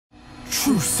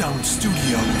True Sound Studios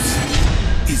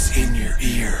is in your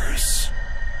ears.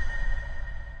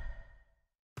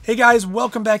 Hey guys,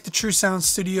 welcome back to True Sound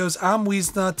Studios. I'm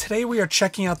Weezna. Today we are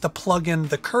checking out the plugin,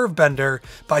 the Curve Bender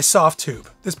by Softube.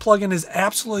 This plugin is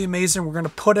absolutely amazing. We're going to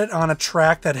put it on a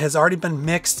track that has already been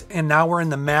mixed, and now we're in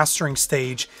the mastering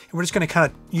stage. And we're just going to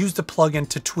kind of use the plugin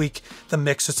to tweak the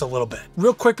mix just a little bit.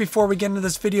 Real quick before we get into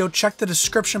this video, check the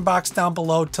description box down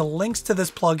below to links to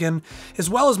this plugin, as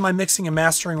well as my mixing and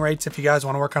mastering rates if you guys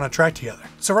want to work on a track together.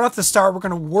 So right off the start, we're going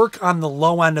to work on the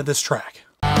low end of this track.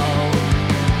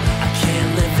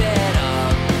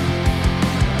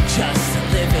 Just to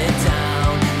live it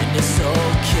down, and it's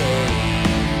okay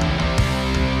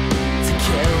to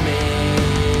kill me.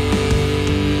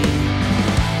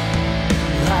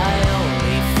 I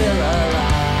only feel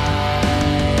alive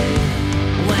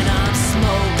when I'm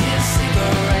smoking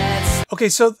cigarettes. Okay,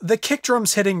 so the kick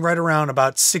drum's hitting right around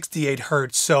about 68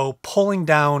 hertz, so pulling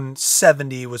down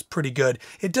 70 was pretty good.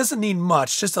 It doesn't need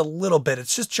much, just a little bit.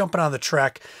 It's just jumping on the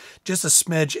track just a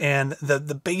smidge, and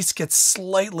the bass gets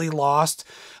slightly lost.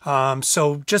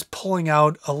 So just pulling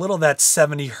out a little of that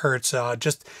 70 hertz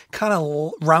just kind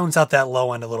of rounds out that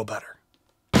low end a little better.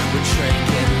 We're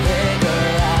drinking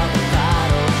liquor out the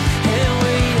bottle, and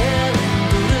we're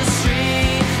yelling through the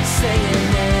street,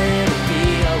 saying it'll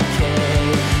be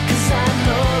okay, 'cause I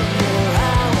know you're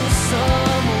out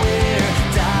somewhere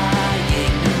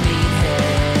dying to meet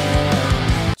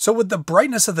him. So with the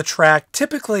brightness of the track,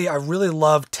 typically I really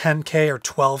love 10K or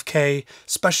 12K,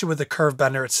 especially with the Curve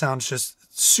Bender. It sounds just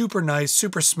super nice,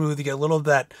 super smooth. You get a little of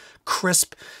that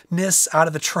crispness out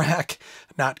of the track.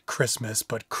 Not Christmas,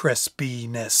 but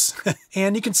crispiness.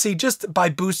 And you can see just by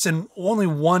boosting only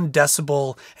 1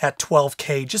 decibel at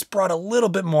 12K, just brought a little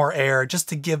bit more air just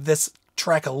to give this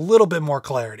track a little bit more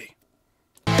clarity.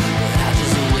 I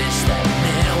just wish that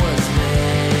man was me.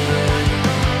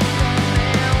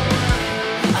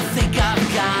 I think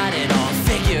I've got it all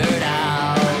figured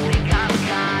out.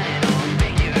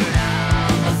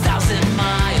 1,000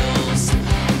 miles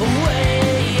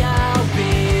away I'll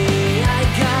be. I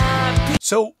got.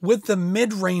 So with the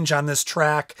mid-range on this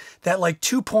track, that like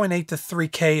 2.8 to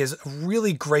 3K is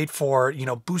really great for, you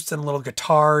know, boosting little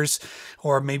guitars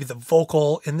or maybe the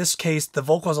vocal. In this case, the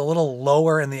vocal is a little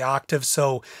lower in the octave,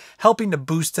 so helping to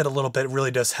boost it a little bit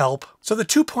really does help. So the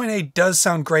 2.8 does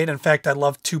sound great. In fact, I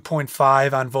love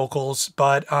 2.5 on vocals,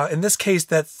 but in this case,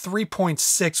 that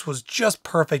 3.6 was just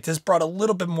perfect. This brought a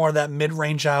little bit more of that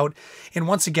mid-range out. And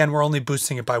once again, we're only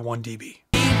boosting it by 1 dB.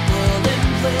 People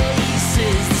and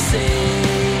places to see.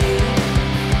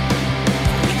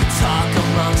 We can talk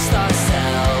amongst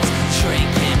ourselves,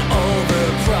 drinking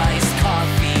overpriced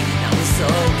coffee. Now it's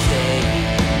okay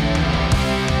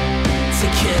to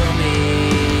kill me.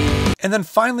 And then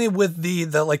finally with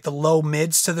the low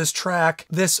mids to this track,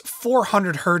 this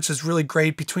 400 hertz is really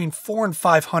great. Between 400 and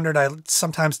 500, I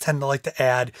sometimes tend to like to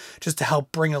add just to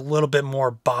help bring a little bit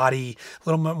more body, a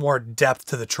little bit more depth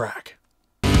to the track.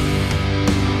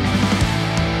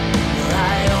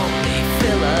 I only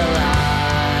feel alive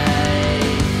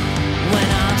when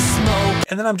I'm smoking.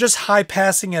 And then I'm just high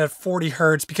passing it at 40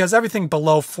 hertz because everything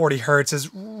below 40 hertz is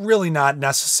really not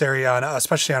necessary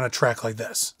especially on a track like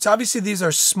this. So obviously these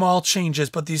are small changes,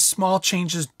 but these small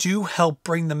changes do help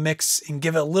bring the mix and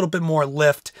give it a little bit more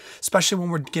lift, especially when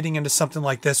we're getting into something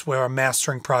like this where a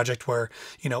mastering project where,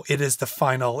 you know, it's the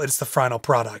final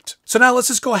product. So now let's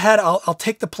just go ahead. I'll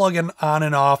take the plugin on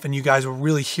and off, and you guys will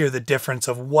really hear the difference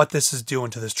of what this is doing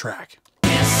to this track.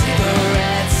 And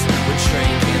cigarettes, we're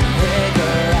drinking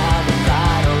liquor out the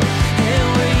bottle, and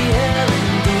we're yelling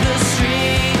through the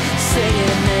street,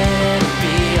 saying it'll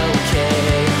be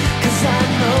okay, 'cause I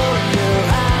know you're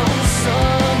out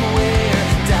somewhere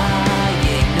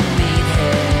dying to meet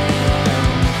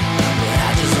him. But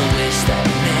I just wish that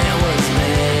man was me.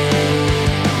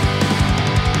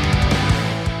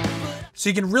 So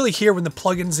you can really hear when the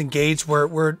plugin's engaged,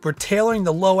 we're tailoring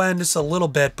the low end just a little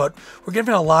bit, but we're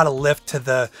giving a lot of lift to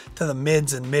the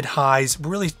mids and mid highs,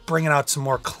 really bringing out some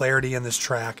more clarity in this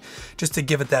track, just to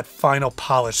give it that final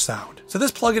polished sound. So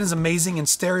this plugin is amazing in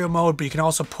stereo mode, but you can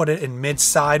also put it in mid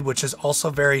side, which is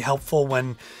also very helpful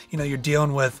when, you know, you're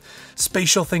dealing with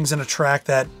spatial things in a track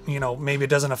that, you know, maybe it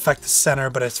doesn't affect the center,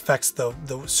 but it affects the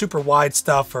super wide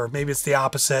stuff, or maybe it's the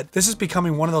opposite. This is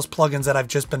becoming one of those plugins that I've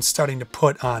just been starting to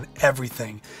put on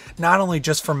everything, not only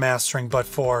just for mastering, but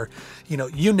for, you know,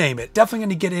 you name it. Definitely going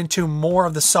to get into more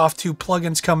of the Softube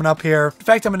plugins coming up here. In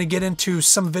fact, I'm going to get into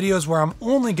some videos where I'm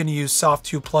only going to use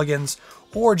Softube plugins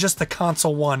or just the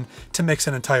console one to mix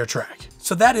an entire track.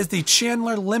 So that is the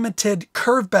Chandler Limited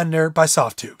Curve Bender by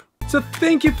Softube. So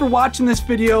thank you for watching this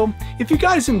video. If you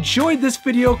guys enjoyed this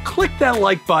video, click that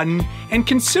like button. and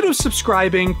consider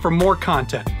subscribing for more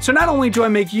content. So not only do I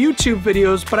make YouTube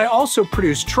videos, but I also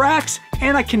produce tracks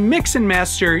and I can mix and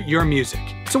master your music.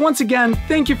 So once again,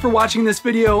 thank you for watching this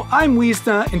video. I'm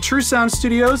Weezna, and True Sound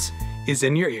Studios is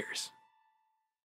in your ears.